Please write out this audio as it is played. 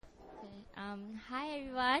Hi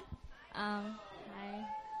everyone. Hi.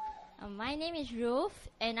 My name is Ruth,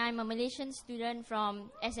 and I'm a Malaysian student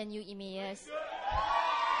from SNU Emmaus.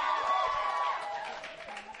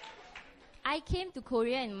 I came to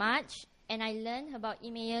Korea in March, and I learned about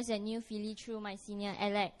Emmaus and New Philly through my senior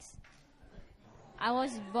Alex. I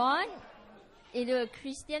was born into a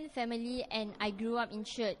Christian family, and I grew up in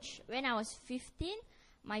church. When I was 15,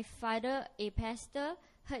 my father, a pastor,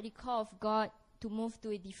 heard the call of God to move to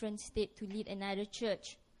a different state to lead another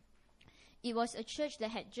church. It was a church that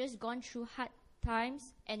had just gone through hard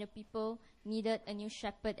times, and the people needed a new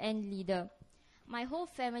shepherd and leader. My whole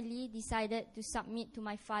family decided to submit to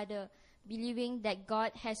my father, believing that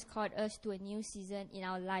God has called us to a new season in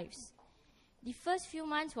our lives. The first few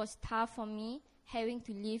months was tough for me, having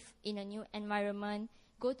to live in a new environment,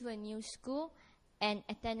 go to a new school, and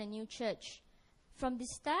attend a new church. From the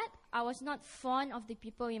start, I was not fond of the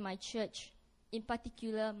people in my church, in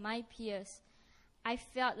particular my peers. I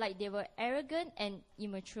felt like they were arrogant and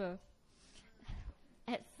immature.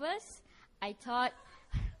 At first, I thought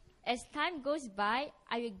as time goes by,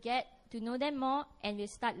 I will get to know them more and will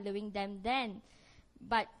start loving them then.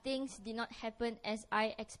 But things did not happen as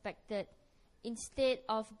I expected. Instead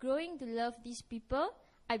of growing to love these people,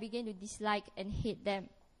 I began to dislike and hate them.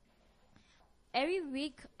 Every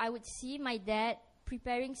week, I would see my dad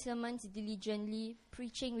preparing sermons diligently,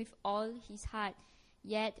 preaching with all his heart.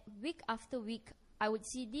 Yet, week after week, I would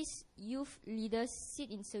see these youth leaders sit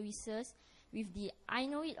in services with the I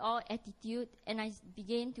know it all attitude, and I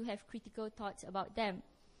began to have critical thoughts about them.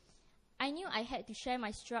 I knew I had to share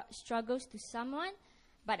my struggles to someone,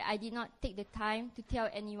 but I did not take the time to tell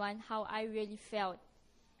anyone how I really felt.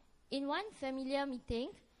 In one familiar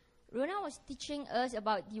meeting, Rona was teaching us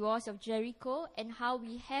about the walls of Jericho and how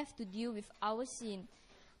we have to deal with our sin.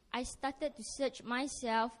 I started to search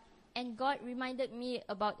myself, and God reminded me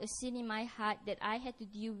about a sin in my heart that I had to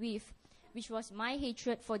deal with, which was my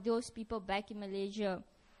hatred for those people back in Malaysia.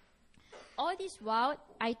 All this while,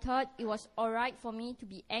 I thought it was alright for me to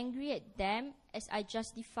be angry at them, as I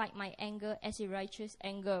justified my anger as a righteous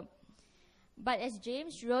anger. But as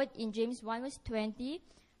James wrote in James 1 verse 20,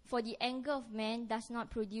 for the anger of man does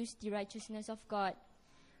not produce the righteousness of God.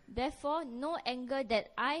 Therefore, no anger that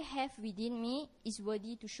I have within me is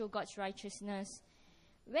worthy to show God's righteousness.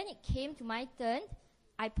 When it came to my turn,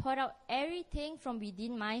 I poured out everything from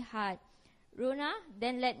within my heart. Rona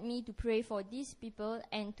then led me to pray for these people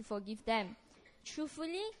and to forgive them.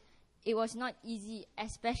 Truthfully, it was not easy,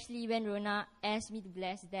 especially when Rona asked me to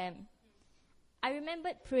bless them. I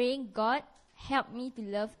remembered praying, God, help me to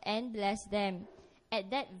love and bless them. At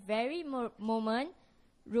that very moment,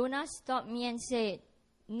 Rona stopped me and said,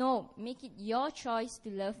 no, make it your choice to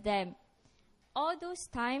love them. All those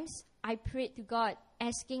times, I prayed to God,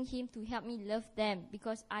 asking Him to help me love them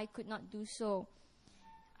because I could not do so.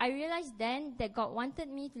 I realized then that God wanted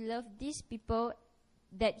me to love these people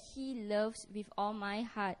that He loves with all my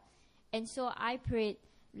heart. And so I prayed,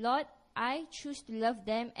 Lord, I choose to love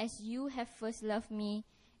them as you have first loved me,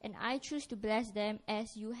 and I choose to bless them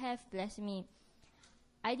as you have blessed me.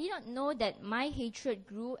 I did not know that my hatred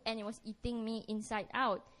grew and it was eating me inside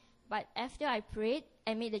out. But after I prayed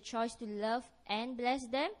and made the choice to love and bless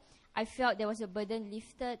them, I felt there was a burden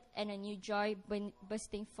lifted and a new joy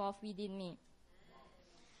bursting forth within me.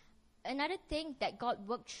 Another thing that God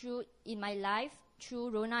worked through in my life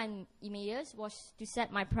through Rona and Emmaus was to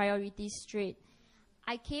set my priorities straight.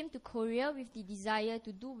 I came to Korea with the desire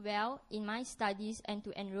to do well in my studies and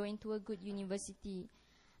to enroll into a good university.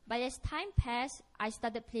 But as time passed, I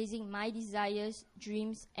started placing my desires,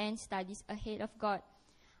 dreams, and studies ahead of God.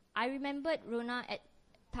 I remembered Rona at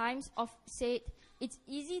times said, it's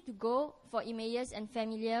easy to go for Emmaus and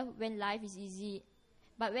familiar when life is easy.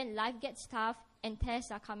 But when life gets tough and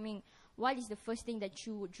tests are coming, what is the first thing that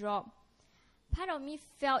you would drop? Part of me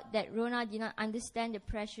felt that Rona did not understand the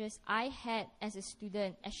pressures I had as a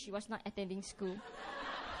student, as she was not attending school.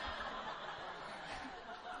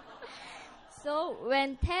 So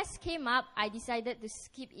when tests came up, I decided to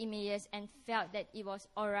skip Emmaus and felt that it was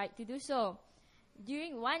alright to do so.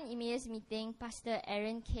 During one Emmaus meeting, Pastor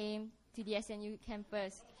Aaron came to the SNU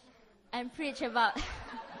campus and preached about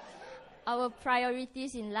our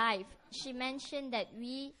priorities in life. She mentioned that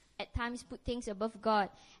we at times put things above God,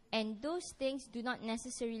 and those things do not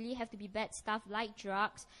necessarily have to be bad stuff like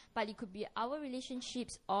drugs, but it could be our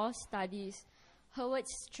relationships or studies. Her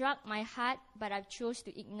words struck my heart, but I chose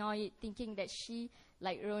to ignore it, thinking that she,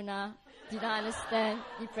 like Rona, did not understand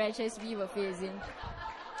the pressures we were facing.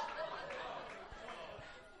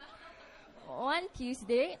 One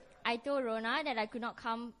Tuesday, I told Rona that I could not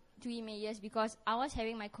come to Emmaus because I was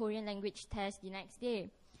having my Korean language test the next day.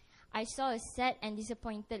 I saw a sad and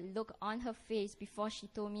disappointed look on her face before she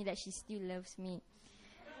told me that she still loves me.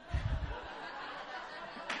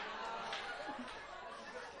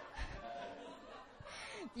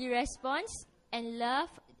 The response and love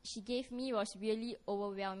she gave me was really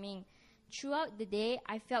overwhelming. Throughout the day,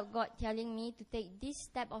 I felt God telling me to take this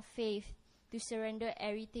step of faith, to surrender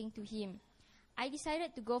everything to Him. I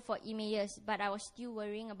decided to go for Emmaus, but I was still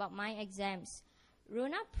worrying about my exams.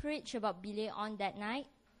 Rona preached about Billy on that night,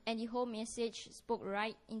 and the whole message spoke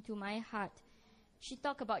right into my heart. She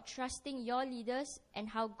talked about trusting your leaders and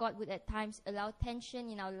how God would at times allow tension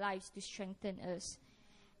in our lives to strengthen us.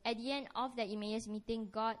 At the end of the Emmaus meeting,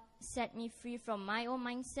 God set me free from my own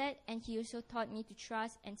mindset, and He also taught me to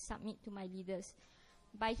trust and submit to my leaders.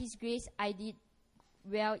 By His grace, I did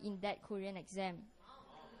well in that Korean exam.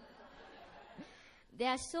 There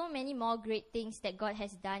are so many more great things that God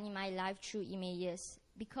has done in my life through Emmaus.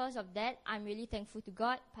 Because of that, I'm really thankful to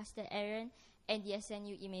God, Pastor Aaron, and the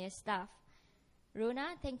SNU Emmaus staff.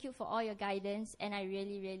 Rona, thank you for all your guidance, and I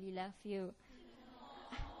really, really love you.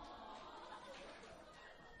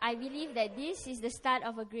 I believe that this is the start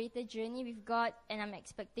of a greater journey with God, and I'm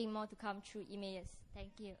expecting more to come through Emmaus.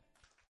 Thank you.